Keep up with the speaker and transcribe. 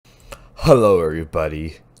Hello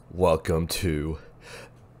everybody, welcome to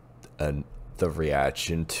the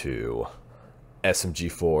reaction to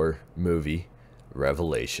SMG4 movie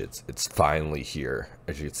Revelations. It's finally here.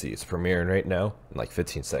 As you can see, it's premiering right now. In like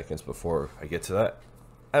 15 seconds before I get to that,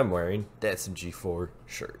 I'm wearing the SMG4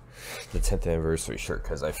 shirt, the 10th anniversary shirt,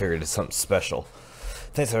 because I figured it's something special.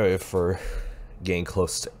 Thanks everybody for getting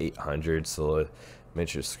close to 800, so make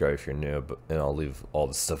sure to subscribe if you're new, and I'll leave all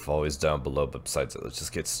the stuff always down below. But besides that, let's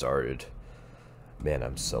just get started. Man,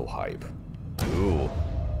 I'm so hype. Ooh.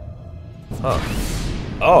 Huh.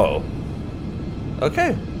 Oh.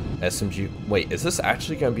 Okay. SMG. Wait, is this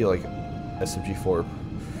actually gonna be like SMG4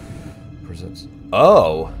 presents?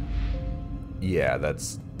 Oh. Yeah,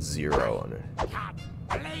 that's 0 on it.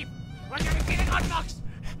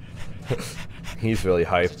 He's really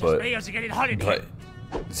hyped, but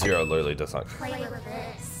 0 literally does not.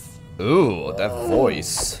 Ooh, that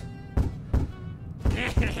voice.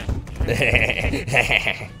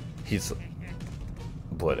 He's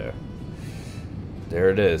whatever. There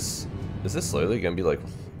it is. Is this literally gonna be like,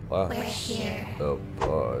 wow? We're here. Oh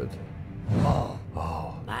god. Oh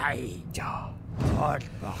my god. God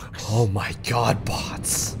box. Oh my god,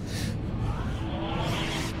 bots.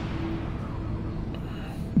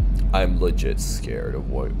 I'm legit scared of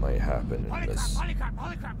what might happen in this. Holy crap.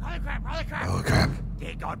 Oh crap.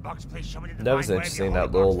 That was interesting,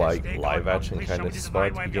 that little like live action kind of spot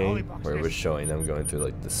at the beginning where it was showing them going through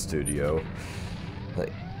like the studio,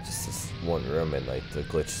 like just this one room and like the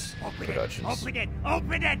glitch productions. Open it!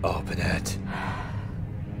 Open it!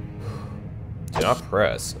 Do not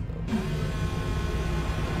press.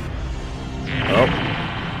 Oh,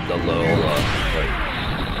 the little like,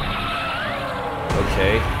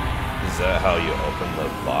 okay, is that how you open the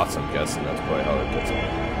box? I'm guessing that's probably how it gets open.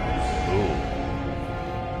 Ooh.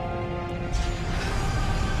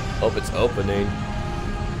 Oh, it's opening.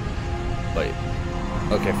 Wait.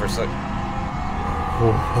 Okay, for a sec.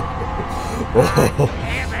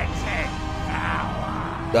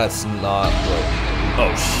 That's not what.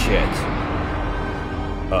 Oh shit.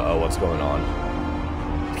 Uh-oh, what's going on?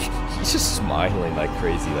 He's just smiling like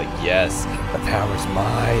crazy, like, yes, the power's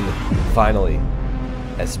mine. Finally.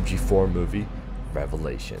 SMG4 movie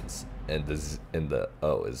Revelations. And the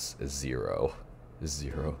O is 0. Is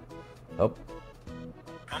 0. Oh.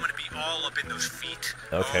 I'm gonna be all up in those feet.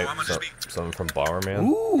 Okay, Oh, so, someone from Bomberman.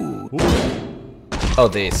 Ooh. Oh,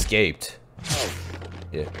 they escaped.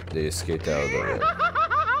 Yeah, they escaped out of the room.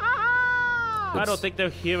 I don't think they're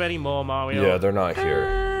here anymore, Mario. Yeah, they're not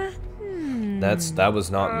here. That was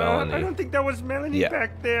not Melanie. I don't think that was Melanie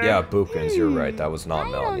back there. Yeah, Bookins, you're right. That was not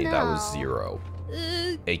Melanie. That was 0.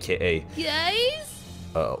 AKA. Guys?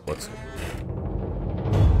 What's?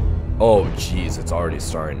 Oh, jeez, it's already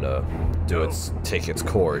starting to take its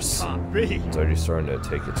course. It's already starting to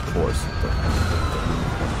take its course.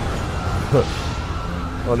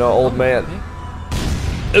 Oh no, old man.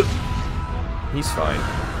 He's fine.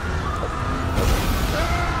 I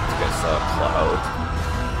guess Cloud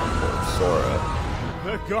or Sora.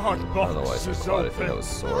 The God I don't know why I said Cloud. I think that was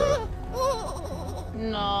Sora.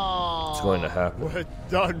 No. What's going to happen? We're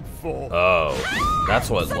done for. Oh, that's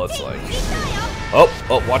what it looks like. Oh,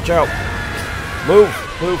 watch out. Move.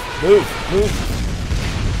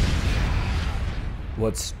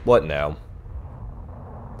 What now?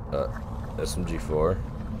 SMG4.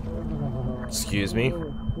 Excuse me?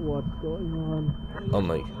 What's going on? Oh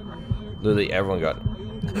my. Literally everyone got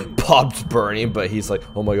Bob's burning, but he's like,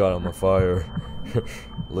 oh my god, I'm on fire.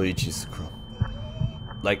 Luigi's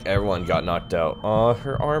like everyone got knocked out. Aw,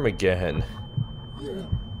 her arm again.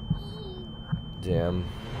 Damn.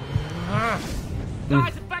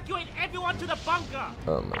 Guys, evacuate everyone to the bunker!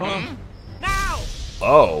 Now!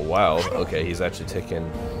 Oh, wow. Okay, he's actually taking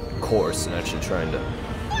course and actually trying to...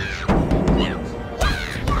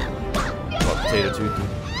 Oh, potato too.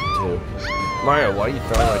 Mario, why are you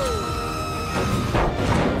throwing like...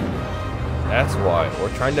 That's why.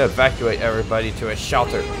 We're trying to evacuate everybody to a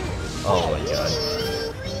shelter. Oh my god.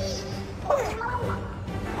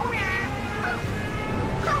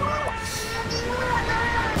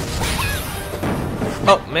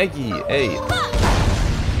 Oh, Maggie, hey.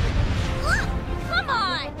 Come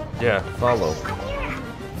on. Yeah, follow.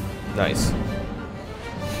 Nice.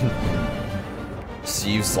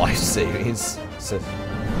 Steve's life savings. Go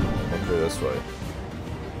through this way.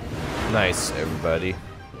 Nice, everybody.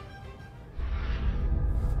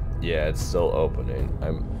 Yeah, it's still opening.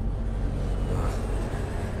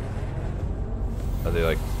 Are they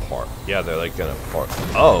like park? Yeah, they're like gonna park.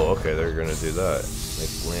 Oh, okay, they're gonna do that. Like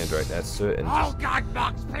land right next to it and Oh just... God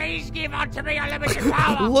box, please give unto me unlimited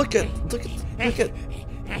power. look at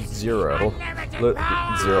zero.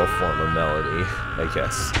 Zero form of melody, I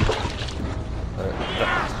guess.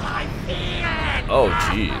 Oh,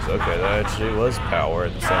 jeez. Okay, that actually was power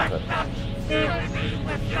at the same time.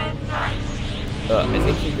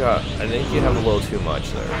 I think you have a little too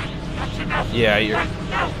much there. Yeah, you're.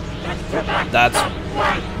 That's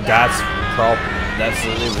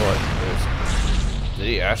really what. Did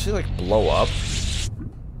he actually like blow up?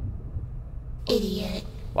 Idiot.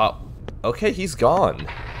 Wow. Okay, he's gone.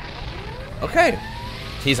 Okay,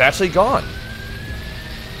 he's actually gone.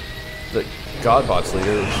 The Godbot's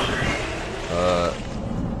leader.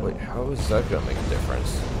 Wait, how is that gonna make a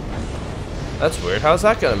difference? That's weird. How's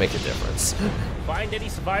that gonna make a difference? Find any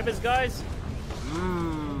survivors, guys?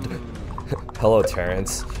 Hello,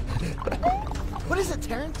 Terrence. What is it,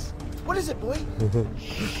 Terrence? What is it, boy?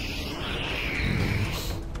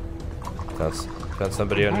 Found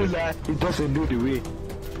somebody under. It doesn't know the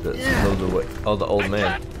way. Oh, the old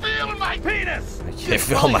man. Feel my penis! I can't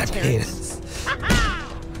feel my penis.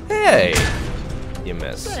 Hey! You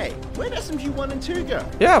missed. Hey, where'd SMG1 and 2 go?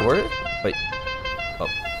 Yeah, where? Wait. Oh,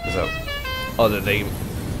 is that? Oh, they.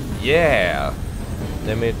 Yeah.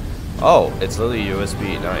 They made. Oh, it's literally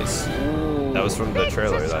USB. Nice. Ooh. That was from the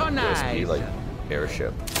trailer. So That USB nice. like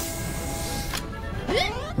airship.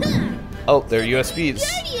 Oh, they're USBs.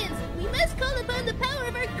 Guardians! We must call upon the power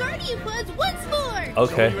of our Guardian pods once more!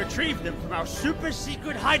 Okay. So we retrieved them from our super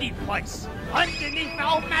secret hiding place underneath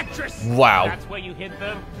our mattress. Wow. That's where you hid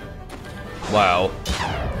them? Wow.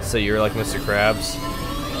 So you're like Mr. Krabs?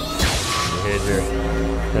 You hid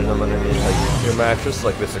them underneath like your mattress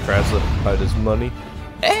like Mr. Krabs would hide his money?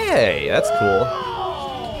 Hey, that's cool.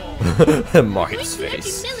 Mark's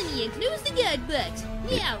face. Melanie and close the guard box.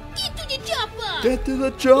 Now, get to the chopper! Get to the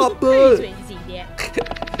I chopper! was ready to see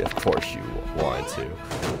that. Of course you wanted to.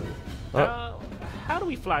 How do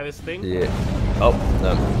we fly this thing? Yeah. Oh,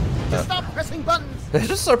 no. Just stop pressing buttons!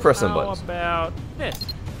 Just start pressing How buttons. about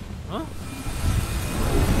this? Huh?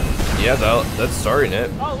 Yeah, that's starting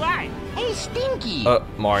it. All right. Hey, Stinky!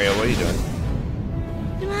 Mario, what are you doing?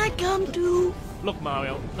 Can I come too? Look,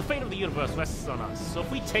 Mario, the fate of the universe rests on us. So if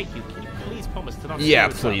we take you, can you please promise to not Yeah,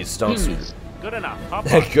 screw us please, don't screw. up? Good enough.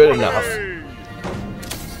 Hop on. Good enough.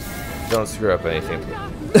 Don't screw up anything.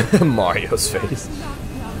 Mario's face.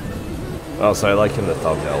 Also, I like in the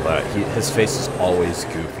thumbnail that his face is always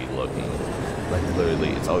goofy looking. Like, literally,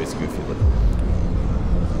 it's always goofy looking.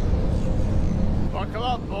 Buckle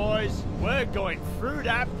up, boys. We're going through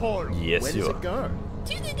that portal. Yes, Where you does are. it go?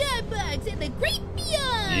 To the guard box and the great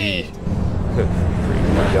beyond! Yee. Great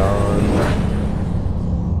beyond.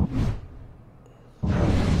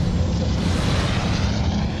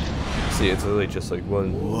 See, it's literally just like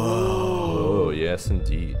one. Whoa. Yes,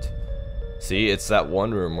 indeed. See, it's that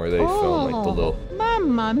one room where they film like the little.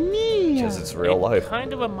 Mamma mia! Because it's real life.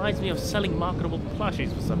 Kind of reminds me of selling marketable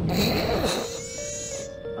plushies for some reason.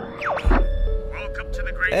 Welcome to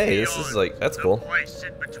the great Hey, this beyond, is like that's the cool. place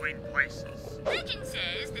in between places. Legend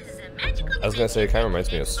says this is a magical I was gonna say it kind of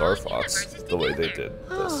reminds me of Star Fox, the way they did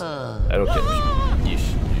this. I don't get. You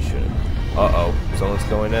shouldn't. Uh oh, someone's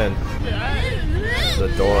going in. The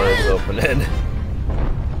door is opening.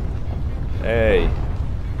 Hey.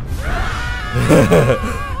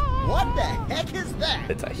 What the heck is that?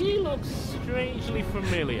 It's a He looks strangely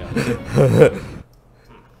familiar.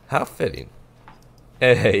 How fitting.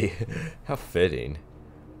 Hey, how fitting.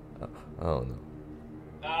 Oh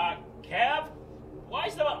no. Kev? Why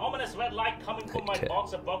is there an ominous red light coming from my Okay.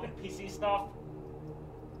 box of broken PC stuff?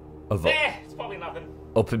 Of It's probably nothing.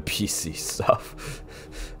 open PC stuff.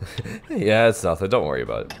 Yeah, it's nothing. Don't worry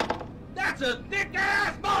about it. That's a thick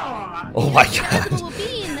ass boy. Oh my Possible god. will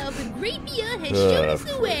be, and the great beyond has shown us Of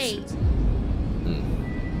the course way. it is.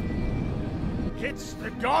 It's the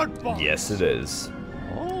guard box. Yes, it is.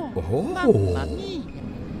 Mamma Oh. mia!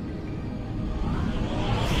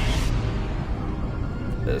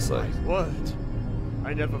 It's like. What?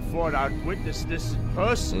 I never thought I'd witness this in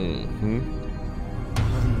person.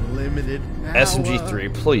 Unlimited power.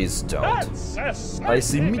 SMG3, please don't. I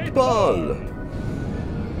see meatball.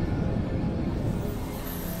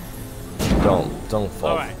 Don't fall.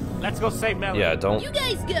 Alright, let's go save Melanie. Yeah, don't. You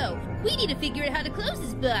guys go. We need to figure out how to close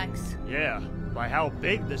this box. Yeah, by how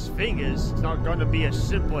big this thing is, it's not gonna be as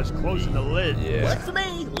simple as closing the lid. Yeah. Works for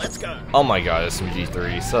me. Let's go. Oh my god,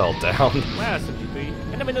 SMG3, settle down. Wow, SMG3.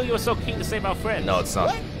 I never knew you were so keen to save our friends. No, it's not.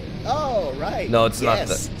 What? Oh, right. No, it's not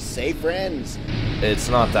yes. Save friends. It's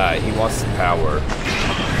not that. He wants the power.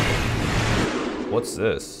 What's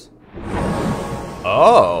this?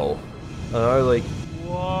 Oh. Like,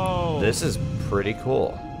 Whoa. this is pretty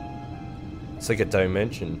cool. It's like a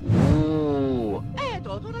dimension. Ooh.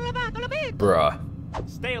 Bruh.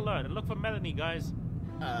 Stay alert and look for Melanie, guys.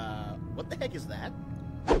 What the heck is that?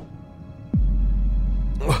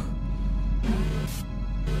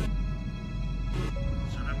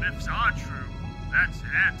 So the myths are true. That's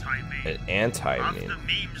anti-meme. An anti-meme. After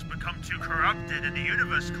memes become too corrupted and the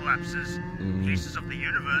universe collapses, pieces of the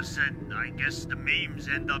universe and I guess the memes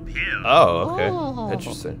end up here. Oh, okay.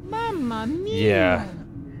 Interesting. Mamma mia. Yeah.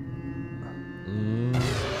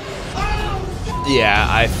 Yeah,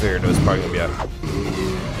 I figured it was probably gonna be after.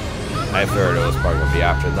 I figured it was probably gonna be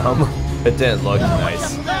after them. It didn't look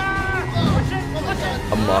nice.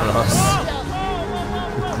 Among Us.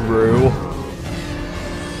 Gru.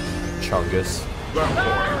 Chungus.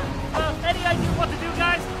 Any idea what to do,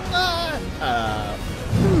 guys?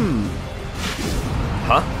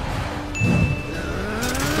 Huh?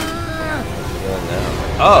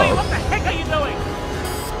 Wait, Oh. what the heck are you doing?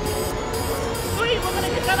 Please, we're gonna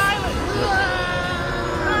hit that island!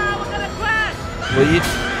 We're gonna crash! What are you,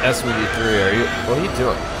 SMG3, are you, what are you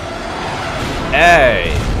doing?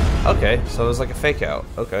 Hey! Okay, so it was like a fake out.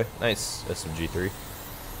 Okay, nice, SMG3.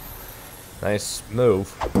 Nice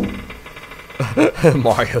move.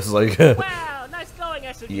 Mario's like, Wow, nice going,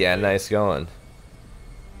 SMG. yeah, nice going.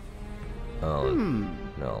 Oh,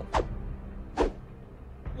 no.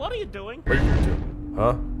 What are you doing? What are you doing?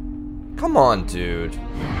 Huh? Come on, dude.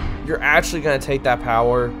 You're actually gonna take that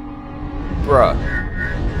power? Bruh.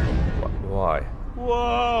 Why?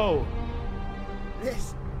 Whoa!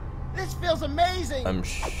 This feels amazing. I'm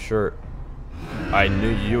sure I knew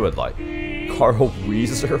you would like. Carl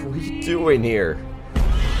Weezer, what are you doing here?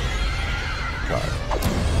 God.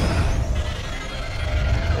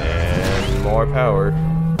 And more power.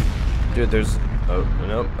 Dude, there's... Oh,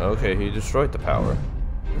 nope. Okay, he destroyed the power.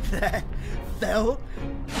 That felt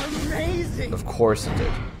amazing. Of course it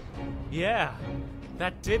did. Yeah,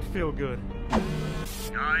 that did feel good.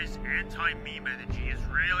 Guys, anti-meme energy is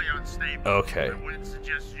really unstable. Okay. I wouldn't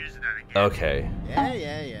suggest using that again. Okay.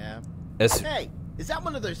 Yeah. Hey, is that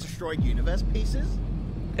one of those destroyed universe pieces?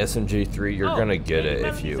 SMG3, you're gonna get it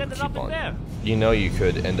if you Melanie's ended up keep in on. there. You know you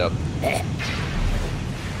could end up...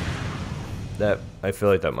 That, I feel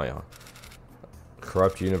like that might...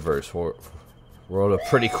 Corrupt universe, world of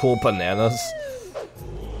pretty cool bananas.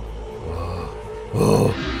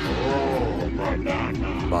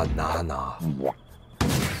 Banana.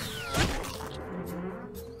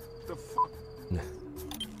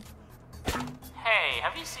 Hey,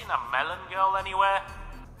 have you seen a melon girl anywhere?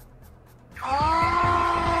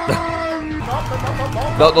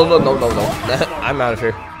 No. I'm out of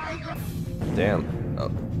here. Damn.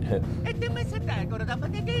 Oh.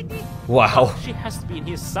 Wow. She has to be in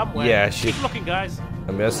here somewhere. Yeah, she- Keep looking, guys.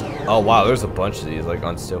 I miss. Oh wow, there's a bunch of these like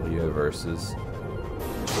unstable universes.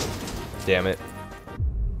 Damn it.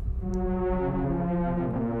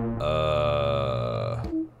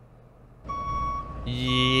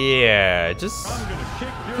 Yeah, just.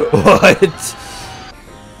 What?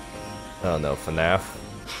 Oh no, FNAF.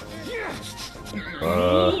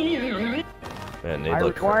 Man, they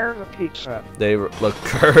look. the pizza. They look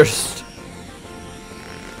cursed.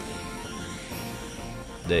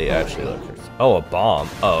 They actually look cursed. Oh, a bomb.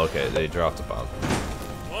 Oh, okay, they dropped a bomb.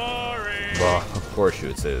 Well, of course you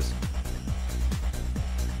would say this.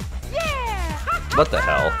 What the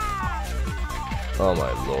hell? Oh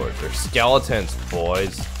my lord, they're skeletons,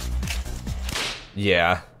 boys.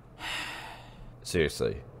 Yeah.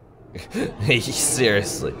 Seriously.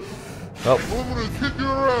 Seriously. Oh.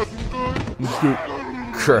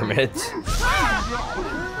 Kermit.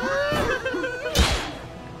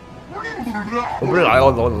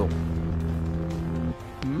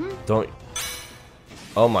 Don't.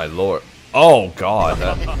 Oh my lord. Oh god.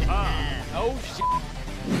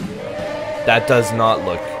 That does not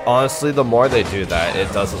look. Honestly, the more they do that,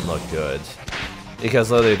 it doesn't look good. Because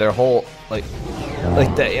literally, their whole like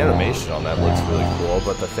the animation on that looks really cool.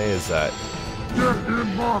 But the thing is that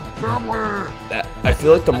I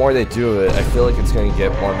feel like the more they do it, I feel like it's gonna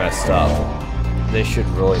get more messed up. They should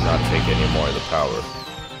really not take any more of the power.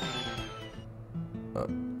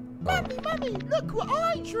 Mommy, look what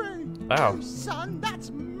I drew. Wow. Son, that's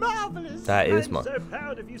marvelous. That is I'm my. so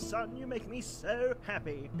proud of you, son. You make me so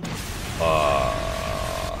happy.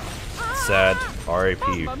 Sad.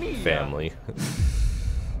 R.I.P. family.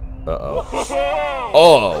 Uh-oh.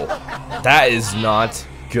 Oh! That is not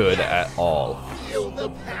good at all.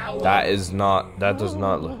 That is not... That does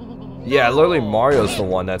not look... Yeah, literally Mario's the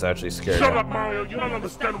one that's actually scared. Shut up, Mario! You don't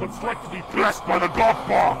understand what it's like to be blessed by the golf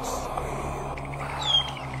box!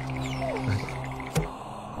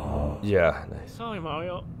 Yeah, nice. Sorry,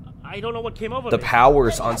 Mario. I don't know what came over The me.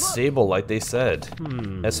 power's unstable, like they said.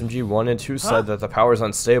 SMG 1 and 2 said that the power's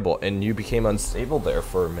unstable, and you became unstable there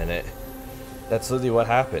for a minute. That's literally what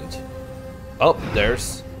happened. Oh,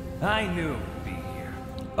 there's... I knew it'd be here.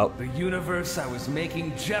 Oh. The universe I was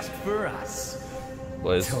making just for us.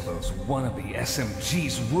 Till those wannabe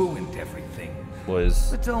SMGs ruined everything.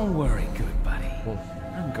 But don't worry, good buddy.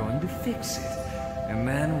 I'm going to fix it. And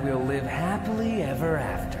then we'll live happily ever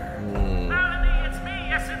after. Melanie, it's me,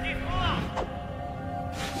 SMG4.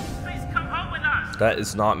 Please come home with us. That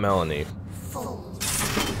is not Melanie.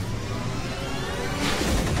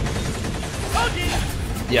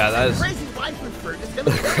 Yeah, that is... Crazy waifu fruit is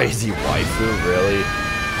gonna Crazy waifu, really?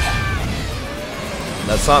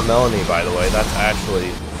 That's not Melanie, by the way. That's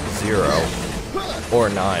actually Zero. Or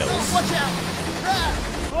Niles. Watch out!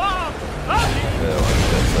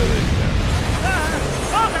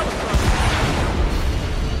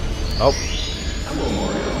 Oh.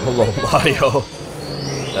 Hello, Mario.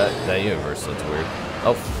 That universe looks weird.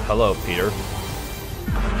 Oh, hello, Peter.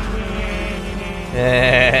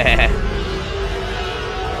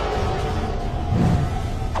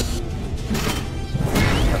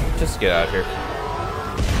 Just get out of here.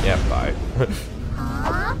 Yeah, bye.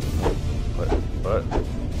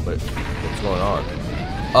 What's going on?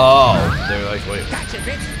 Oh, they're like, wait. Gotcha,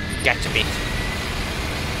 bitch. Gotcha, bitch.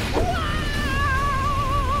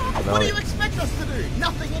 What do you expect us to do?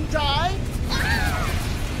 Nothing and die?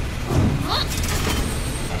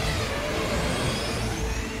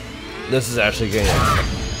 This is actually getting...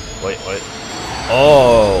 Wait.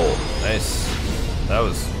 Oh, nice. That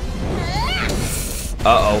was...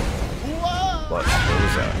 Uh-oh. What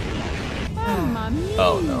was that?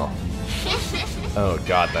 Oh, no. Oh,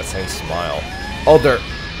 God, that same smile. Oh, they're...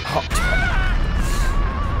 Oh.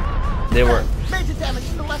 They were... Major damage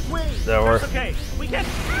to the left wing. They were... Okay, we get...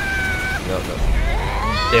 No.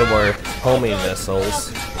 They were homing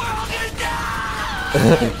missiles.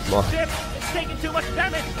 Shit, it's taking too much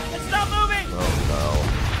damage. It's not moving. Oh,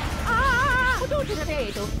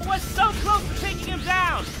 We're so close to taking him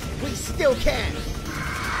down. We still can.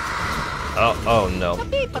 no. Oh, no.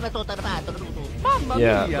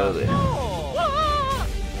 Yeah, literally.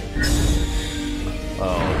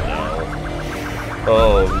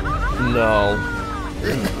 Oh, no.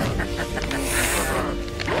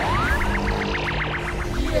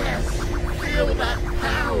 Feel that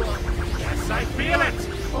power. Yes, I feel it.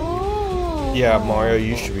 Yeah, Mario,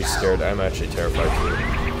 you should be scared. I'm actually terrified too.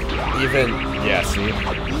 Even, yeah, see?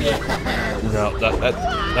 No,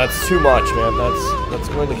 that's too much, man. That's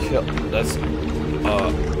going to kill. That's,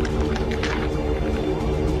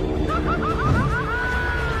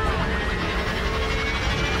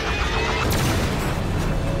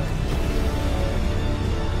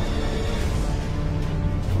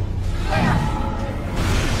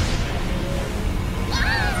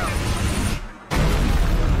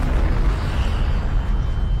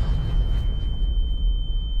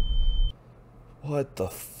 What the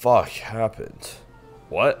fuck happened?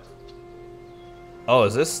 What? Oh,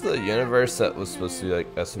 is this the universe that was supposed to be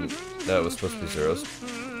like that was supposed to be Zero's?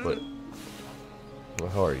 What? Well,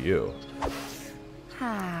 how are you?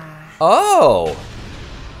 Oh!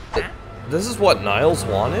 This is what Niles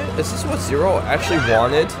wanted? Is this what Zero actually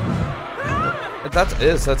wanted? If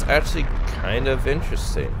that's actually kind of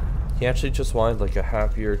interesting. He actually just wanted like a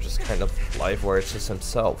happier, just kind of life where it's just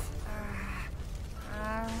himself.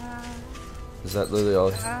 Is that literally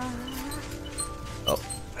all? Oh.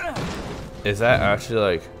 Is that actually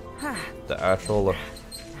like the actual?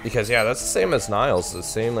 Because yeah, that's the same as Niles. The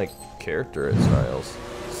same like character as Niles.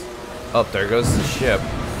 Oh, there goes the ship.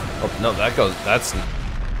 Oh no, that's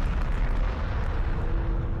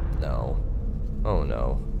no. Oh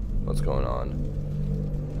no. What's going on?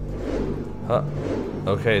 Huh?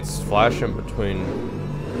 Okay, it's flashing between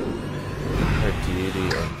her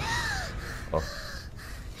deity and... Oh.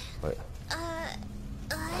 Wait.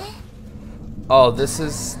 Oh, this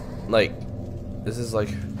is like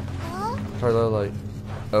Carlo, like,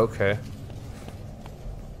 okay.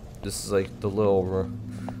 This is like the little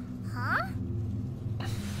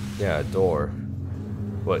yeah, a door.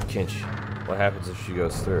 What happens if she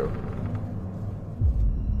goes through?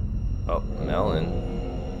 Oh, Melon.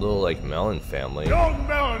 Little like Melon family. Young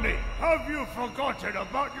Melanie, have you forgotten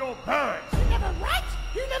about your parents? You never what?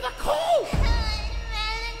 You never called!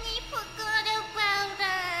 Melanie forgot about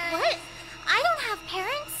us. What? I don't have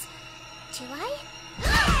parents. Do I?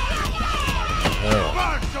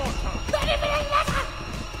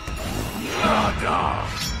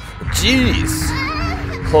 Jeez!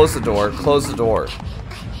 Close the door, close the door.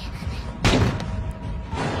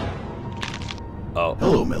 Oh.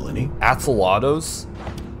 Hello, Melanie. Axolotls?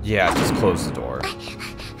 Yeah, just close the door.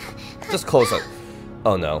 Just close it.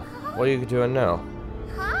 Oh no. What are you doing now?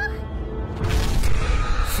 Huh?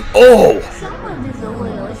 Oh!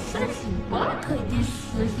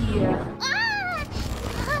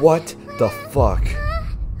 What the fuck?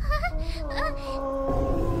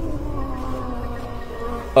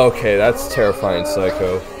 Okay, that's terrifying,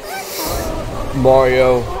 Psycho.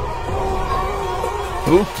 Mario.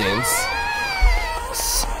 Bookins.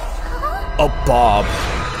 A Bob.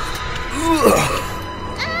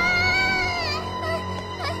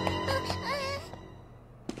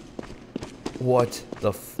 What the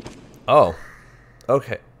f- Oh.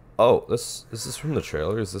 Okay. Oh, is this from the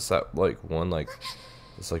trailer? Is this that, like, one, like,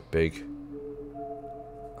 this, like, big...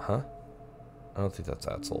 Huh? I don't think that's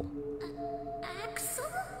Axel. Axel?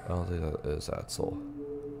 I don't think that is Axel.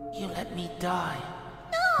 You let me die.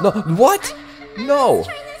 No, what? No! I was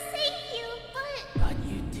trying to save you, But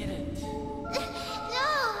you didn't. no,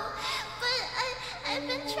 but I've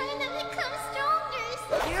been trying to become stronger.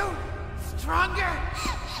 You? Stronger?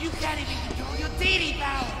 You can't even control your deity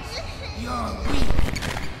powers. You're weak.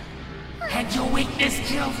 And your weakness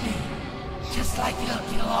kills me. Just like it'll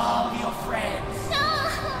kill all of your friends. No,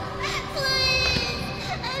 please.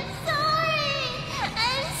 I'm sorry.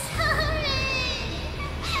 I'm sorry.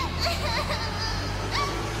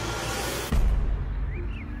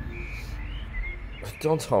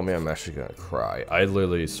 Don't tell me I'm actually gonna cry. I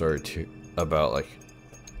literally started to... About, like...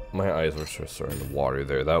 My eyes were starting to water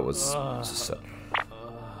there. That was... just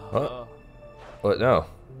huh? What? No.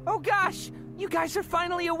 Oh gosh! You guys are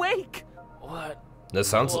finally awake! What? That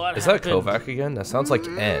sounds... What Is that happened? Kovac again? That sounds like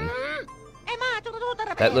N.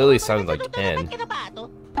 That literally sounded like N.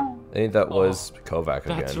 I think that was Kovac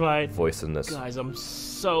again. That's right. Voicing this. Guys, I'm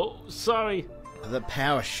so sorry. The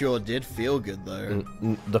power sure did feel good, though.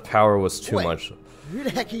 The power was too Wait, much. Who the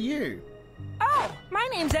heck are you? Oh, my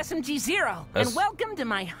name's SMG4, and welcome to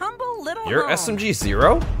my humble little You're home.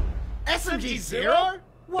 SMG0? SMG4?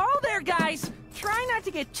 Whoa there, guys! Try not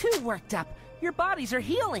to get too worked up. Your bodies are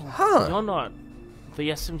healing. Huh. You're not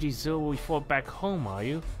the SMG0 we fought back home, are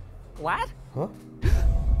you? What? Huh?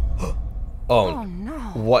 Oh no.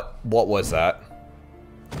 What was that?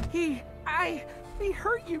 We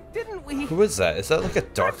hurt you, didn't we? Who is that? Is that like a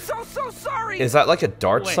dark... I'm so sorry! Is that like a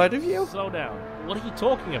dark Wait, side of you? Slow down. What are you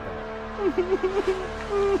talking about?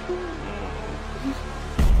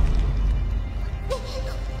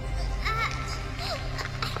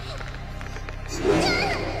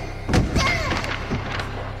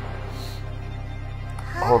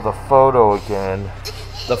 Oh, the photo again.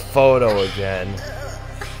 The photo again.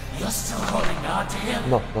 You're still holding on to him?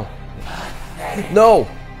 No, no. No!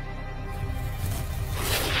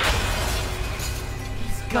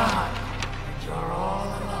 He's gone. And you're all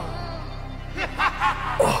alone.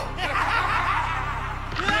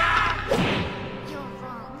 You're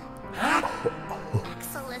wrong.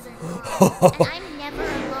 Axel isn't wrong. And I'm never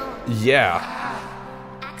alone. Yeah.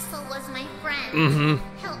 Axel was my friend. Mm-hmm.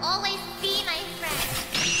 He'll always be my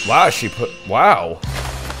friend. Wow, she put... Wow.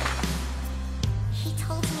 He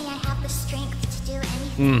told me I have the strength to do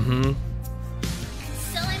anything. Mm-hmm.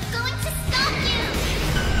 So I'm going to stop you!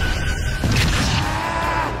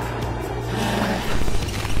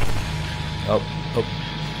 Oh, oh.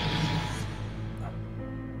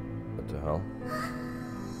 What the hell?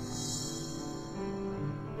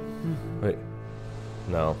 Wait.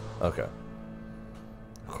 No. Okay.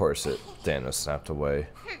 Of course it. Thanos snapped away.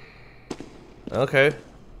 Okay.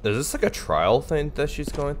 Is this like a trial thing that she's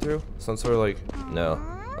going through? Some sort of like... No.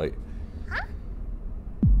 Like...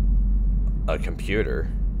 A computer?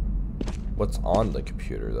 What's on the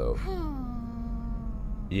computer though?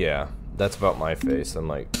 Yeah. That's about my face. I'm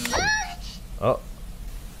like... Oh.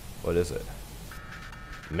 What is it?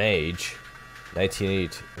 Mage.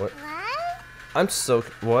 1982. What? I'm so...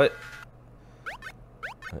 What?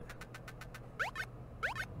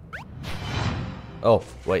 Oh,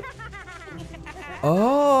 wait.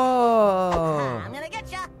 Oh. I'm gonna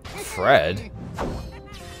get ya. Fred?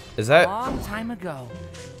 Is that... Long time ago,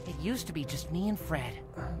 it used to be just me and Fred,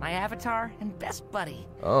 my avatar and best buddy.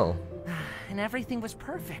 Oh. And everything was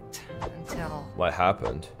perfect until... What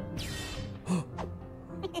happened?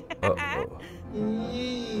 Uh-oh.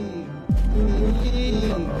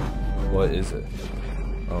 What is it?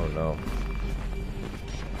 Oh no.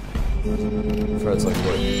 Fred's like,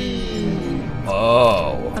 what?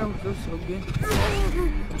 Oh. I don't feel so good.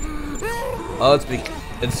 Oh,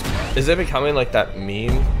 is it becoming like that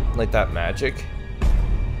meme? Like that magic?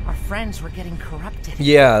 Our friends were getting corrupted.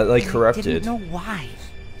 Yeah, like and corrupted. We didn't know why.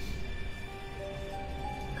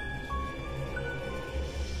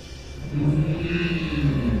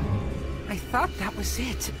 I thought that was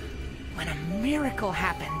it. When a miracle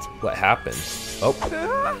happened. What happened? Oh.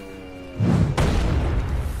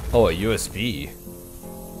 Oh, a USB.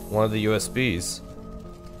 One of the USBs.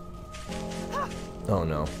 Oh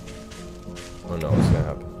no. Oh no, what's gonna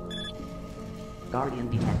happen? Guardian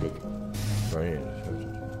detected. Guardian detected.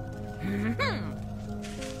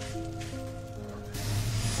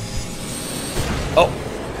 Oh!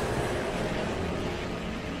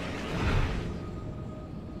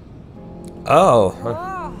 Oh!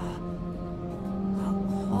 Huh.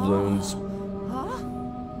 Balloons.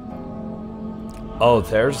 Oh,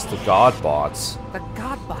 there's the Godbots. The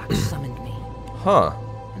Godbots summoned me. Huh.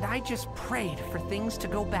 And I just prayed for things to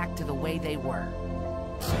go back to the way they were.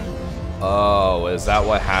 Oh, is that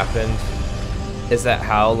what happened? Is that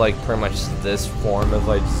how, like, pretty much this form of,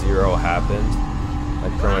 like, Zero happened?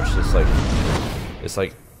 Like, pretty much just, like, it's,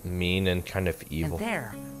 like, mean and kind of evil. And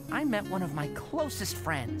there, I met one of my closest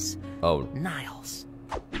friends. Oh. Niles.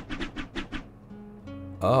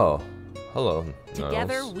 Oh. Hello,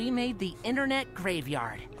 Together, Niles. we made the internet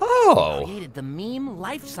graveyard. Oh. We created the meme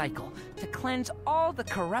life cycle to cleanse all the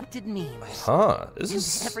corrupted memes. Huh. This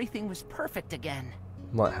is... Everything was perfect again.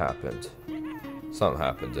 What happened? Something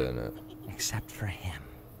happened, didn't it? Except for him.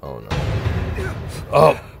 Oh, no.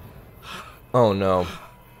 Oh! Oh, no.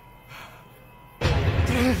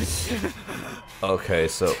 Okay,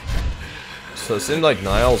 so it seemed like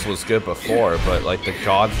Niles was good before, but like the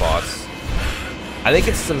Godbots, I think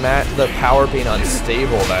it's the power being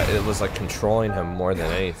unstable that it was like controlling him more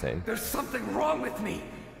than anything. There's something wrong with me.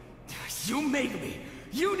 You made me.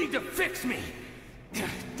 You need to fix me.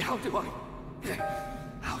 How do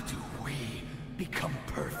we become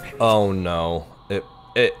perfect? Oh no!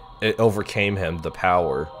 It overcame him. The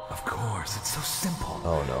power. Of course, it's so simple.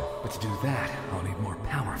 Oh no! But to do that, I'll need more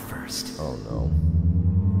power first. Oh no!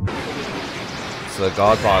 So the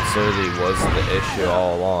Godbots literally was the issue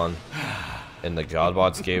all along, and the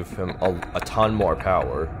Godbots gave him a ton more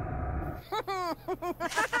power.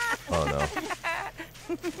 Oh no!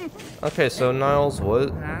 Okay, so Niles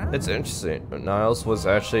was... It's interesting. Niles was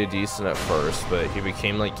actually decent at first, but he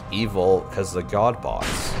became, like, evil because of the Godbots,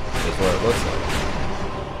 is what it looks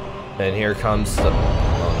like. And here comes the...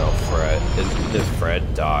 Oh no, Fred. Did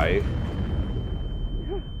Fred die?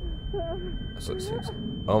 That's what it seems.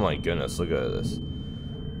 Oh my goodness, look at this.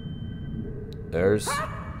 There's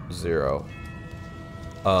Zero.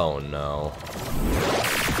 Oh no.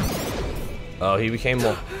 Oh, he became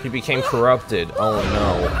corrupted. Oh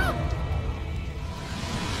no.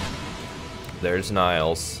 There's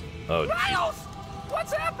Niles. Oh. Niles!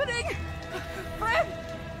 What's happening? Fred?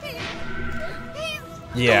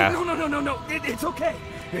 Yeah. No. It's okay.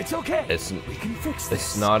 It's okay. We can fix this.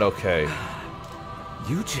 It's not okay.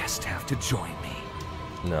 You just have to join me.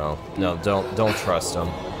 No, don't trust him.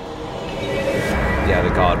 Yeah, the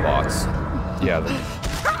Godbots. Yeah.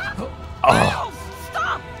 Oh.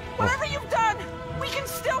 Stop! Whatever you've done, we can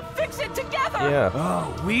still fix it together. Yeah.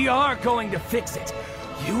 Oh, we are going to fix it.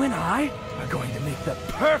 You and I are going to make the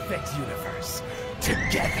perfect universe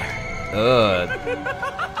together.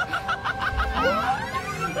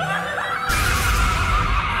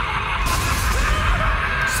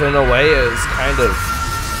 So in a way, it was kind of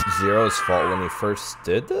Zero's fault when he first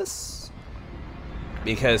did this,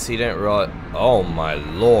 because he didn't realize. Oh my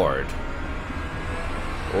lord!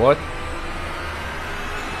 What?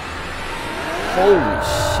 Holy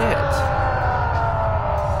shit!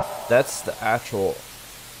 That's the actual.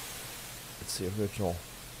 It's the original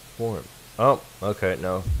form. Oh, okay,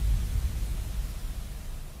 no.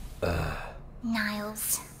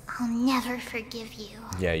 Niles, I'll never forgive you.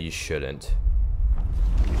 Yeah, you shouldn't.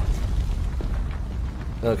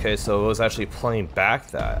 Okay, so it was actually playing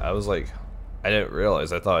back that. I was like, I didn't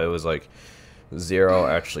realize. I thought it was like Zero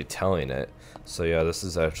actually telling it. So yeah, this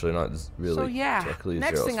is actually not really so yeah, technically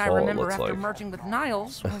next Zero's thing I fault, remember looks after like. merging with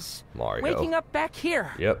Niles was Mario. waking up back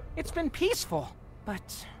here. Yep. It's been peaceful,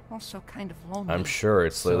 but also kind of lonely. I'm sure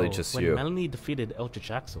it's literally just when you. Melanie defeated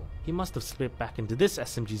Eldritch Axel, he must have split back into this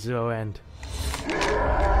SMG0 and...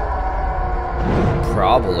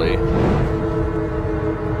 Probably.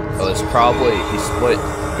 Oh, it's probably he split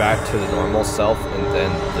back to the normal self, and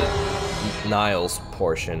then the Niles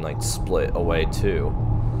portion like split away too.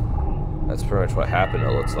 That's pretty much what happened.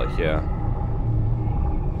 It looks like, yeah.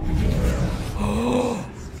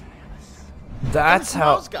 That's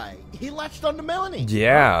how. Niles guy. He latched onto Melanie.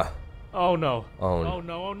 Yeah. Oh no. Oh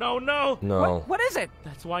no. No. What is it?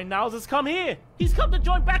 That's why Niles has come here. He's come to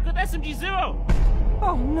join back with SMG0.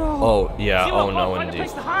 Oh no. Oh yeah. Zero, Oh no, find a indeed.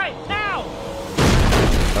 place to hide now.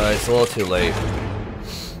 It's a little too late.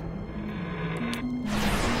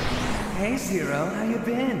 Hey Zero, how you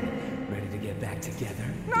been? Ready to get back together.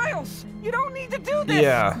 Niles, you don't need to do this.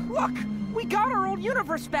 Yeah. Look, we got our old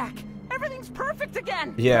universe back. Everything's perfect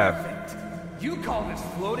again. Yeah. Perfect. You call this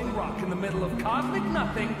floating rock in the middle of cosmic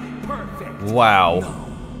nothing perfect? Wow.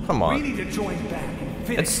 No. Come on. We need to join back and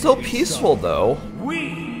finish It's still what we peaceful started. though.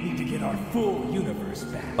 We need to get our full universe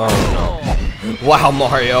back. Oh no. Wow,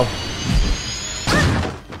 Mario.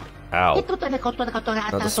 Ow. E tutte le cotture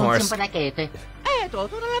catturate Not the sono smartest. sempre racchete.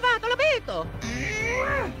 Tutto lavato, l'abito.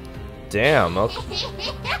 Damn.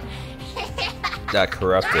 Okay. That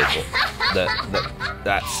corrupted.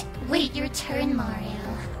 That's. Wait your turn, Mario.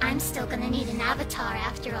 I'm still gonna need an avatar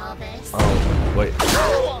after all this. Oh wait.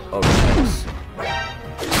 Oh jeez.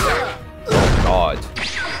 Oh God.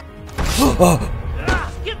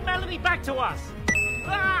 Give Melanie back to us!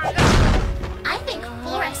 I think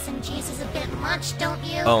 4 SMGs is a bit much, don't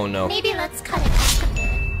you? Oh, no. Maybe let's cut it back a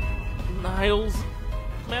bit. Niles.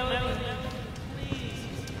 Melanie,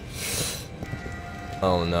 please.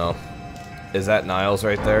 Oh no. Is that Niles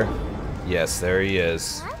right there? Yes, there he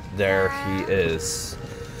is. There he is.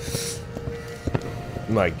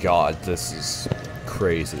 My God, this is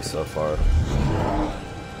crazy so far.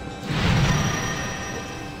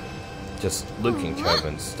 Just Luke and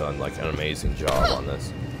Kevin's done like an amazing job on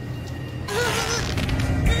this.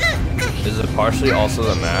 Is it partially also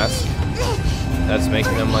the mask that's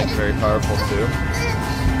making him like very powerful too?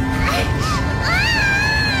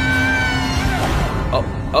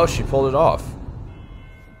 Oh, she pulled it off.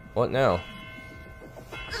 What now?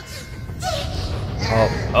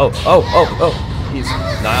 Oh.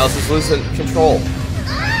 Niles is losing control.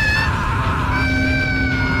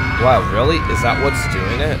 Wow, really? Is that what's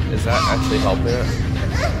doing it? Is that actually helping it?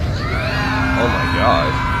 Oh my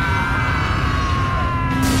God.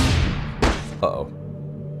 Uh-oh.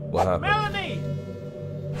 What happened? Melanie!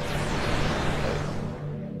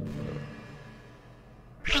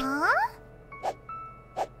 Huh?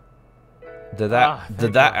 Did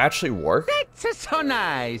that actually work? That's so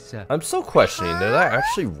nice. I'm still questioning. Did that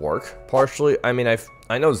actually work? Partially. I mean,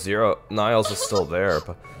 I know Niles is still there,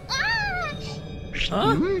 but.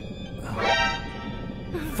 Huh?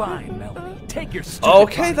 Fine, Melanie. Take your stupid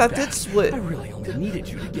Okay, body that back. did split. I really only needed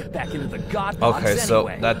you to get back into the God box Okay, so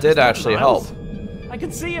anyway. that did actually help. I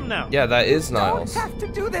can see him now. Yeah, that is Niles. Don't have to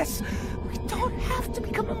do this. We don't have to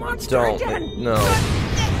become a monster Don't. again. No.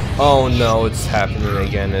 Oh no, it's happening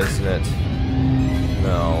again, isn't it?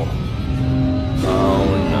 No. Oh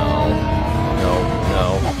no.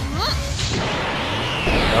 No.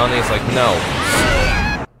 Melanie's like, no.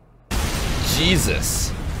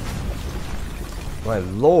 Jesus. My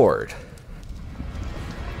lord.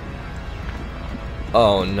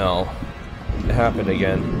 Oh no. It happened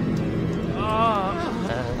again.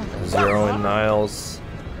 Zero and Niles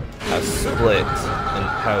have split and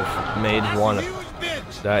have made one.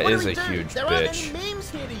 That is a huge bitch.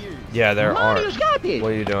 Yeah, there aren't.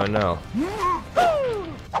 What are you doing now?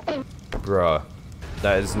 Bruh.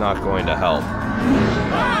 That is not going to help.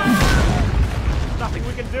 Nothing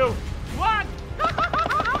we can do. What?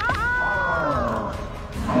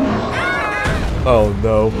 Oh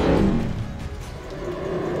no.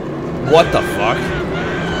 What the fuck?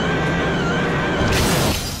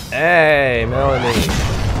 Hey, Melanie.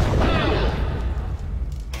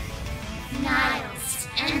 Niles,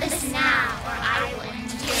 end this now, or I will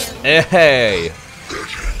end you. Hey.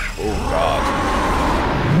 Oh God.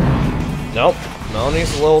 Nope.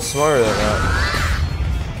 Melanie's a little smarter than that.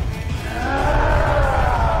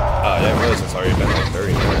 Oh, I didn't realize it's already been like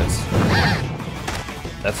 30 minutes.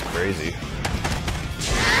 That's crazy.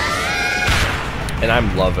 And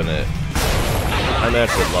I'm loving it. I'm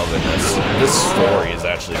actually loving this. This story is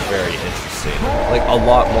actually very interesting. Like, a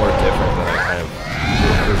lot more different than I kind of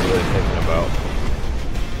was really thinking about.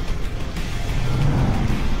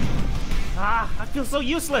 I feel so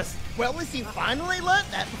useless. Well, at least you finally learned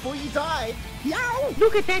that before you died. Yow,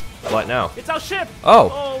 look at that. What now? It's our ship.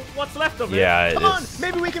 Oh. What's left of it? Yeah, it Come on, is.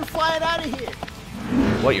 maybe we can fly it out of here.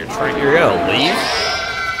 What, you're gonna leave?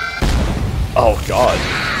 Oh God.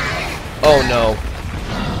 Oh no.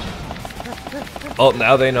 Oh,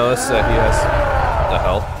 now they notice that he has the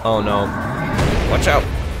health. Oh no. Watch out.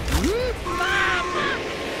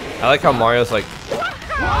 I like how Mario's like.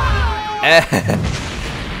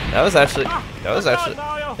 That was actually.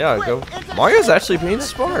 Yeah, go. Mario's actually being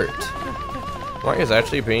smart. Mario's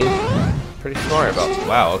actually being pretty smart about.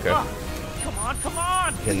 Wow. Okay. Come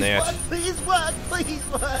on. Can they Please work, please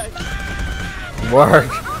work.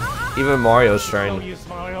 work? Even Mario's trying. No use,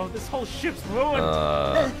 Mario. This whole ship's ruined.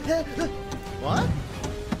 What?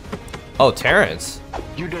 Oh, Terrence.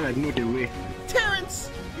 You don't know the way. Terrence,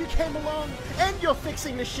 you came along, and you're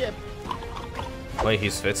fixing the ship. Wait,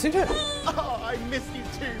 he's fixing it? Oh, I missed you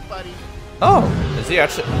too, buddy. Oh, is he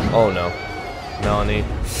actually? Oh no, Melanie.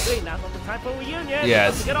 Wait, now's not the time for a reunion.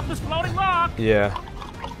 Yes. Let's get off this floating rock. Yeah.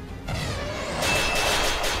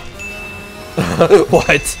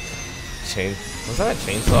 What? Chain? Was that a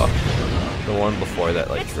chainsaw? The one before that,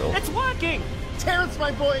 like, drill. It's working. Terrence,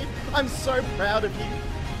 my boy, I'm so proud of you.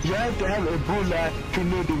 Alright,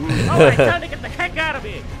 time to get the heck out of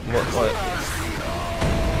here. What?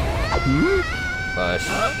 Hush.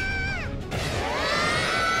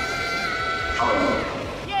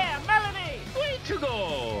 Yeah, Melanie! Way to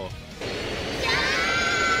go!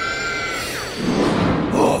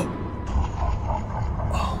 Oh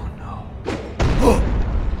no.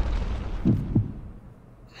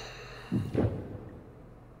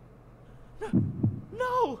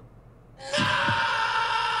 No!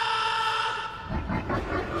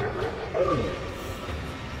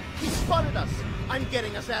 He spotted us. I'm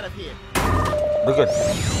getting us out of here. Look at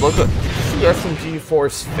the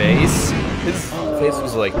SMG4's face. His face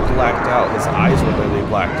was like blacked out. His eyes were literally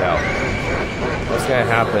blacked out. What's gonna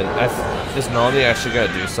happen? Is Melanie actually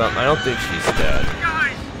gonna do something? I don't think she's dead.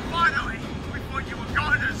 Guys, finally! We thought you were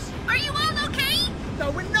goners. Are you all okay?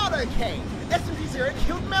 No, we're not okay. SMG0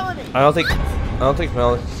 killed Melanie. I don't think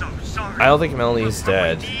Melanie. So sorry. I don't think Melanie's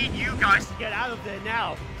dead. We need you guys to Get out of there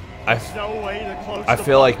now. There's no way to close I the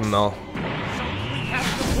feel like box. Mel. So we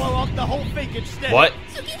have to blow up the whole thing instead. What?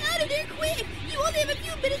 So get out of there quick! You only have a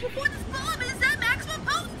few minutes before this bomb is at maximum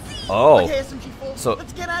potency! Oh. Okay, SMG4, So-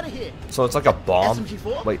 let's get out of here. So it's like a bomb.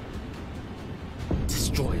 SMG4? Wait.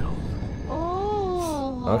 Destroy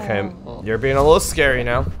all. Okay, you're being a little scary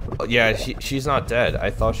now. Yeah, she's not dead. I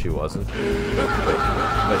thought she wasn't,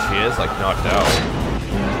 but she is like knocked out.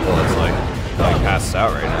 Well, it's like passed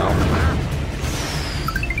out right now.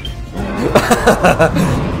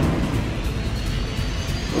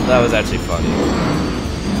 That was actually funny.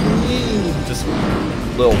 Just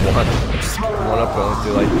little one up going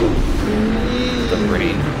through like the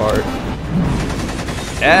brain part.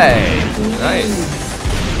 Hey, nice.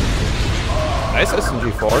 Nice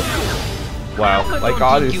SMG4. Wow, like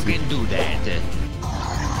Odyssey. You can do that.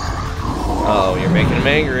 Oh, you're making him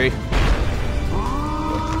angry.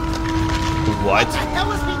 What? What the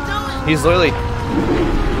hell is he doing? He's literally.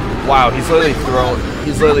 Wow, he's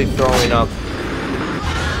literally throwing up.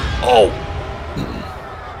 Oh.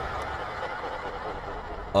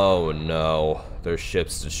 Oh no, their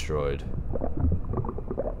ship's destroyed.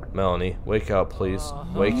 Melanie, wake up, please.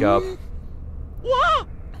 Wake up. What?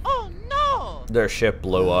 Oh no! Their ship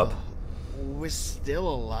blew up. We're still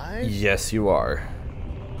alive? Yes, you are.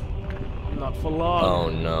 Not for long. Oh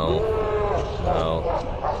no. No.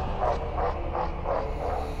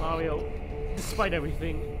 Mario, despite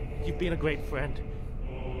everything, you've been a great friend.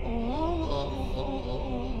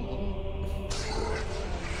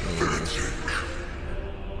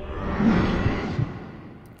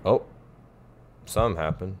 Oh. Something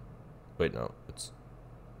happened. Wait, no.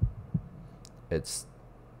 It's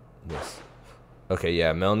this. Okay,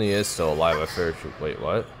 yeah, Melanie is still alive. I figured wait,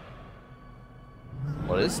 what?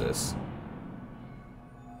 What is this?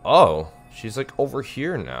 Oh, she's like over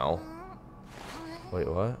here now. Wait,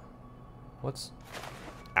 what? What's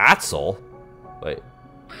Axel? Wait.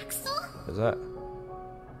 Axel? Is that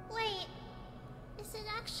Wait, is it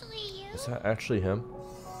actually you? is that actually him?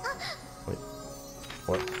 Wait.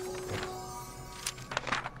 What?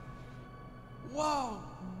 Whoa!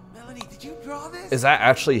 Melanie, did you draw this? Is that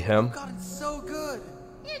actually him? God, it's so good.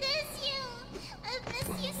 It is you! I've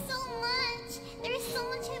missed you so much! There's so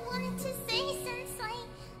much I wanted to say since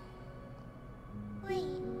Wait,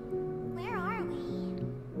 where are we?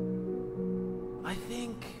 I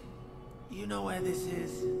think you know where this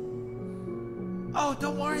is. Oh,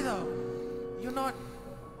 don't worry though. You're not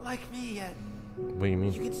like me yet. What do you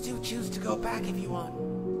mean? You can still choose to go back if you want.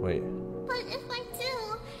 Wait. But if I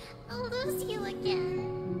do, I'll lose you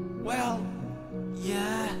again. Well,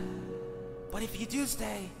 yeah. But if you do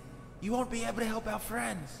stay, you won't be able to help our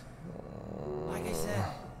friends. Like I said,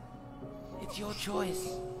 it's your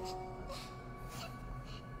choice.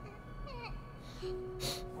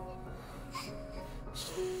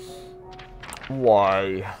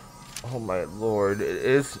 Why? Oh my lord. It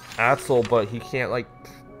is Axel, but he can't like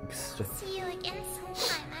See you again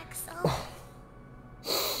sometime, Axel.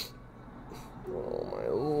 Oh my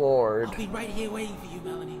lord. I'll be right here waiting for you,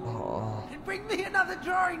 Melanie. Aww. And bring me another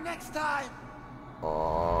drawing next time.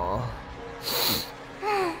 Aww.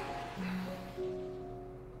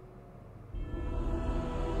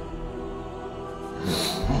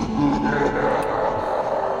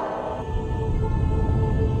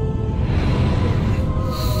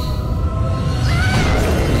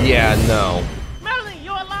 Yeah, no.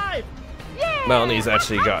 Melanie's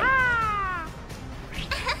actually got.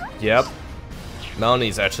 Yep.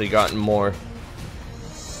 Melanie's actually gotten more.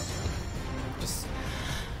 Just.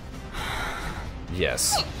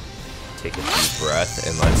 Yes. Take a deep breath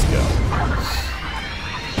and let's go.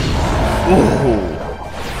 Ooh.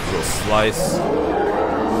 Little slice.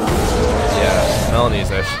 Yeah,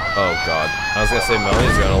 Melanie's actually. Oh god. I was gonna say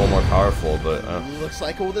Melanie's gotten a little more powerful, but. Looks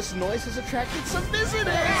like all this noise has attracted some visitors.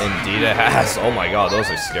 Indeed it has. Oh my god, those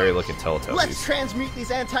are scary looking Teletubbies. Let's transmute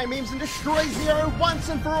these anti-memes and destroy Zero once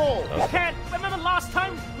and for all. You can't. Remember last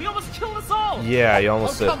time? We almost killed us all. Yeah, you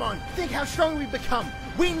almost did. Come on. Think how strong we've become.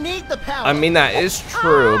 We need the power. I mean, that is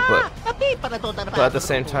true, but at the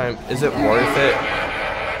same time, is it worth it?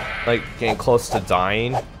 Like, getting close to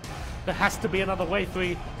dying? There has to be another way,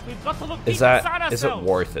 3. We've got to look deep inside ourselves. Is it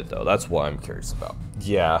worth it, though? That's what I'm curious about.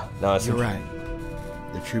 Yeah. No, you're right.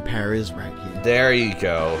 The true power is right here. There you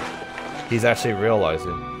go. He's actually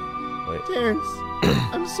realizing. Wait. Terrence,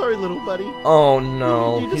 I'm sorry, little buddy. Oh,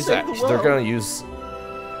 no. He's they're gonna use...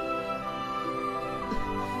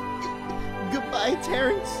 Goodbye,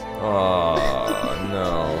 Terrence. Oh,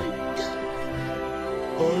 no.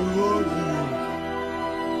 I love you.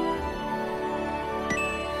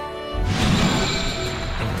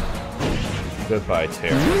 Goodbye,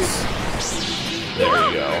 Terrence. There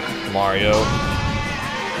you go. Mario.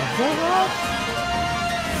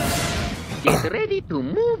 Get ready to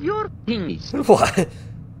move your thingies. What?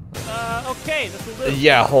 Okay, this will do.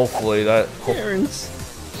 Yeah, hopefully that... Terrence.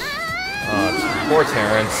 Poor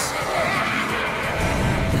Terrence.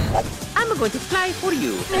 I'm going to fly for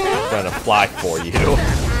you. I'm gonna fly for you. Oh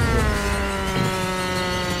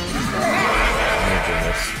my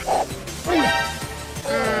goodness.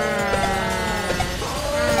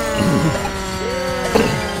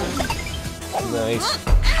 Nice.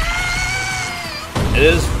 It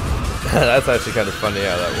is. That's actually kind of funny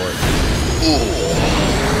how that works.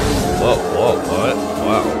 Whoa, whoa, what?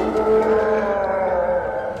 Wow.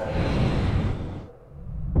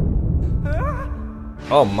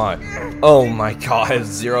 Oh my god,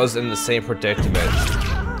 Zero's in the same predicament.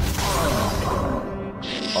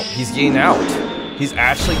 Oh, he's getting out. He's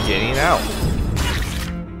actually getting out.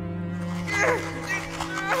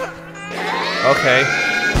 Okay.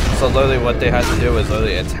 So literally what they had to do was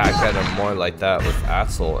literally attack at him more like that with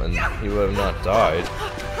Axel and he would have not died.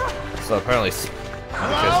 So apparently...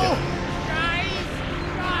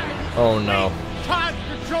 Oh no.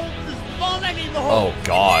 Oh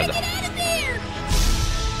god.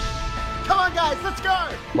 Come on guys, let's go!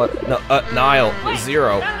 What? No, Niall.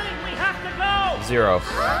 Zero. Zero.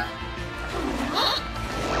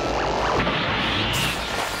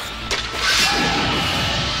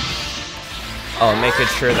 Oh, making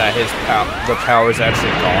sure that his the power's actually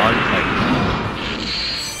gone,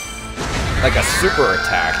 like a super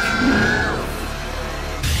attack.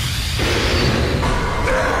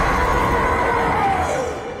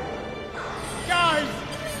 Guys,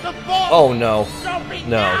 the ball. Oh no,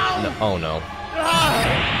 no, oh no.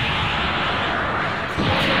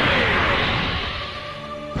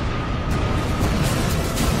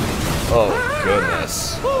 Oh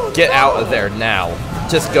goodness! Get out of there now!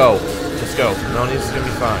 Just go. Just go. Melanie's gonna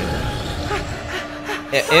be fine.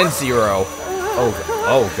 And Zero.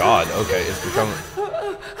 Oh god. Okay, it's becoming.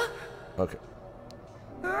 Okay.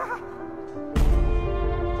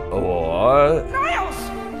 What? Niles!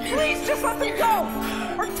 Please just let them go!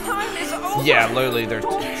 Our time is over! Yeah, literally, they're.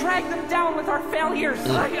 Don't drag them down with our failures!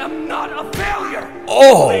 I am not a failure!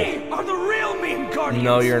 Oh! We are the real meme guardians!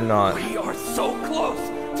 No, you're not. We are so close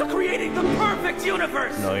to creating the perfect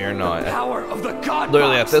universe! No, you're not. The power of the God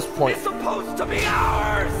Literally, box at this point. is supposed to be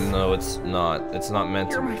ours! No, it's not. It's not meant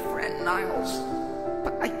to. You're my friend, Niles.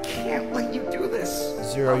 But I can't let you do this.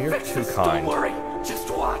 Zero, you're too kind. Don't worry. Just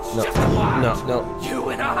watch. No, just watch. no. You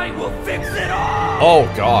and I will fix it all. Oh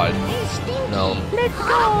god. No. Let's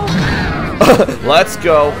go. Let's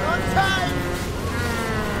go.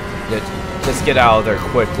 Just get out of there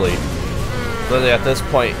quickly. Literally, at this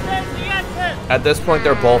point. At this point,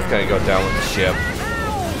 they're both gonna go down with the ship.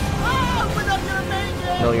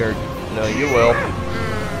 No, you will.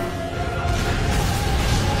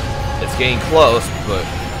 It's getting close, but.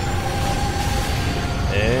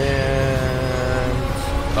 And.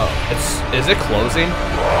 Oh, is it closing?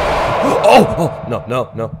 Oh,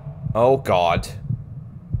 no. Oh god.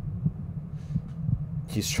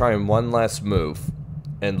 He's trying one last move,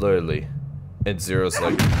 and literally, and Zero's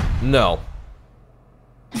like, no.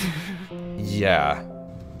 Yeah.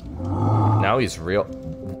 Now he's real.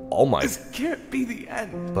 Oh my. This can't be the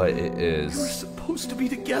end. But it is. We're supposed to be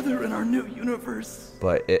together in our new universe.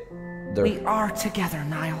 But it. We are together,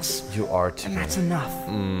 Niles. You are together. And that's enough.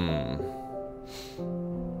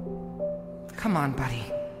 Come on, buddy.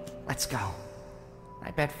 Let's go.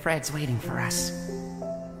 I bet Fred's waiting for us.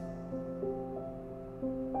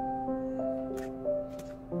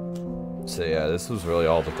 So yeah, this was really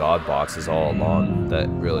all the God boxes all along that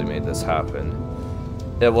really made this happen.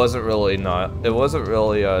 It wasn't really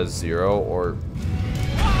Zero or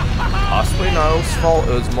possibly Nao's fault.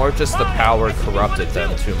 It was more just the power corrupted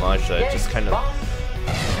them too much that it just kind of...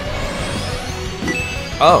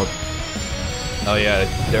 Oh yeah,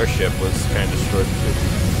 their ship was kind of destroyed too.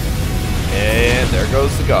 And there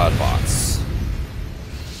goes the God box.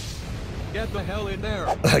 Get the hell in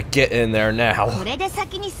there. Get in there now.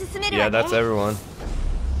 Yeah, that's everyone.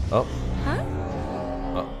 Oh. Huh?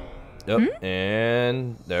 Oh. Yep.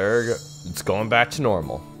 And there it's going back to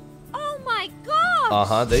normal. Oh my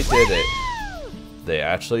gosh! They did it. They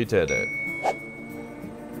actually did it.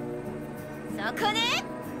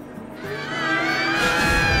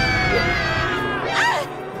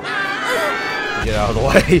 Get out of the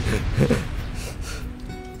way.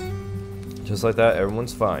 Just like that,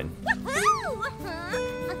 everyone's fine.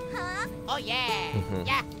 Oh yeah!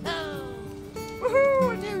 Yeah!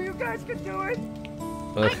 Woohoo! I knew you guys could do it!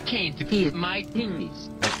 I can't keep my thingies.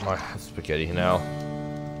 My spaghetti now.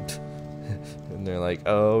 And they're like,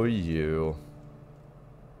 oh, you.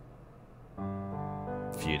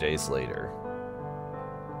 A few days later.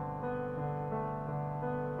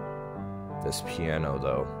 This piano,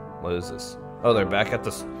 though. What is this? Oh, they're back at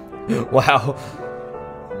this. Wow.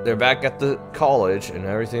 They're back at the college and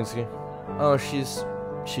everything's. Oh,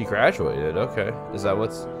 she graduated. Okay. Is that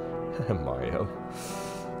what's Mario?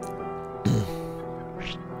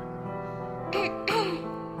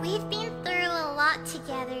 We've been through a lot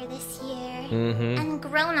together this year. And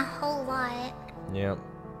grown a whole lot. Yep.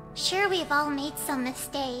 Sure, we've all made some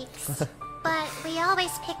mistakes. But we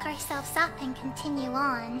always pick ourselves up and continue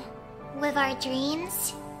on. With our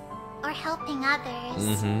dreams. Or helping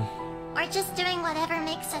others. Or just doing whatever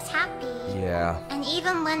makes us happy. Yeah. And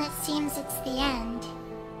even when it seems it's the end,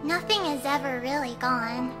 nothing is ever really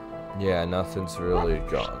gone. Yeah, nothing's really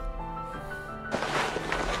gone.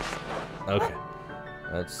 Okay.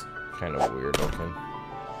 That's kind of weird looking.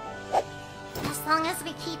 As long as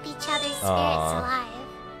we keep each other's spirits alive.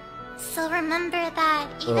 So remember that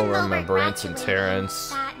even though we're graduating,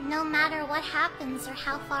 that no matter what happens or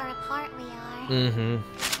how far apart we are,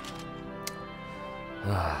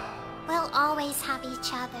 we'll always have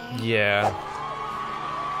each other. Yeah.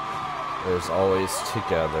 There's always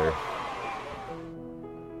together.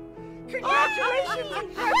 Congratulations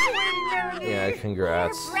on graduating, Melanie! Yeah,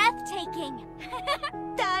 congrats. You're breathtaking.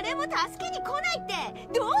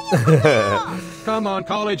 Come on,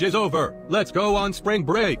 college is over. Let's go on spring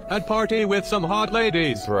break and party with some hot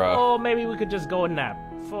ladies. Bruh. Or maybe we could just go and nap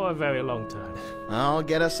for a very long time. I'll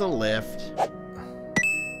get us a lift.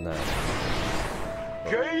 No.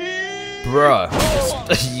 Bruh.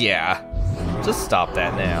 Yeah. Just stop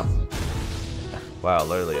that now. Wow,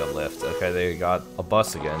 literally a lift. Okay, they got a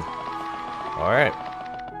bus again. Alright.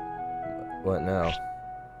 What now?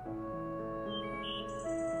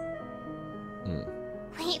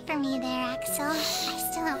 Wait for me there, Axel. I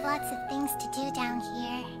still have lots of things to do down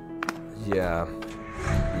here. Yeah.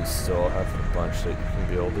 You still have a bunch that you can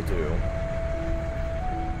be able to do.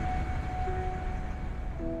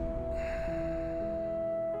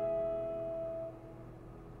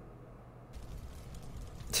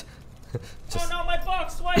 Oh no, my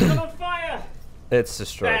box! Why is it on fire? It's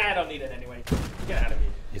destroyed. I don't need it anyway. Get out of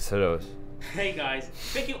here. You said it was. Hey guys,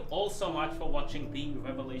 thank you all so much for watching the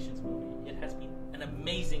Revelations movie. It has been an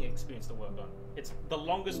amazing experience to work on. It's the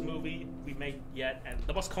longest movie we've made yet, and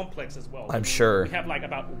the most complex as well. I'm sure. We have like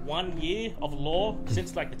about 1 year of lore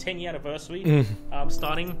since like the 10-year anniversary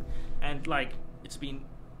starting, and like it's been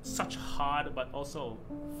such hard but also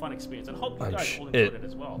fun experience, and hope you guys all enjoyed it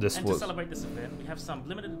as well. And to celebrate this event, we have some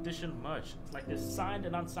limited edition merch. It's like this signed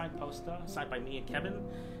and unsigned poster signed by me and Kevin.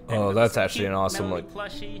 Oh, that's actually an awesome look. look.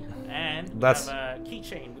 Plushie, and That's we have a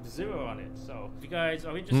keychain with Zero on it. So if you guys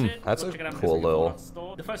are interested, that's go a check it out cool on the little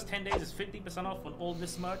store. The first 10 days is 50% off on all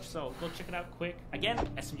this merch, so go check it out quick. Again,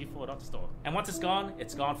 SMG4.store. And once it's gone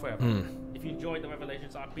forever. If you enjoyed the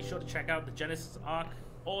Revelations arc, be sure to check out the Genesis arc,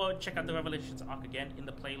 or check out the Revelations arc again in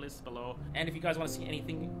the playlist below. And if you guys want to see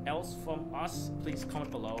anything else from us, please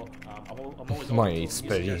comment below. I'm always My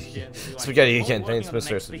spaghetti. Spaghetti again. Thanks,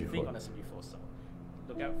 Mr. SMG4. So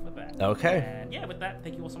look out for that. Okay. And yeah, with that,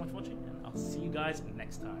 thank you all so much for watching, and I'll see you guys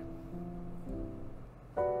next time.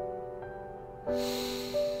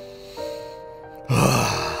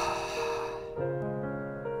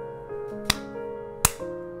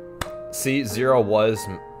 See, Zero was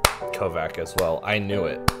Kovac as well. I knew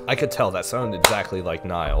it. I could tell that sounded exactly like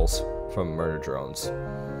Niles from Murder Drones.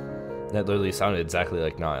 That literally sounded exactly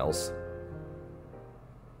like Niles.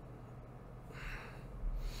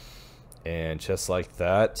 And just like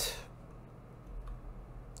that,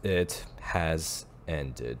 it has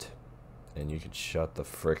ended. And you can shut the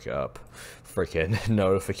frick up. Frickin'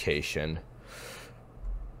 notification.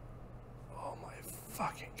 Oh my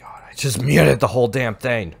fucking god. I just muted the whole damn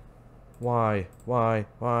thing. Why? Why?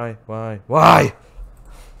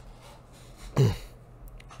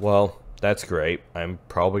 Well, that's great. I'm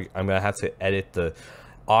gonna have to edit the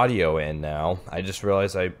audio in now. I just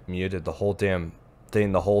realized I muted the whole damn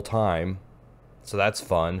thing the whole time. So that's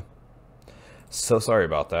fun. So sorry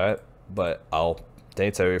about that. But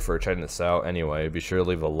thanks everybody for checking this out. Anyway, be sure to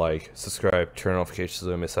leave a like, subscribe, turn on notifications so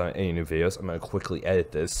you don't miss out on any new videos. I'm gonna quickly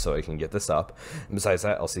edit this so I can get this up. And besides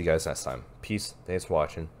that, I'll see you guys next time. Peace. Thanks for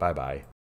watching. Bye bye.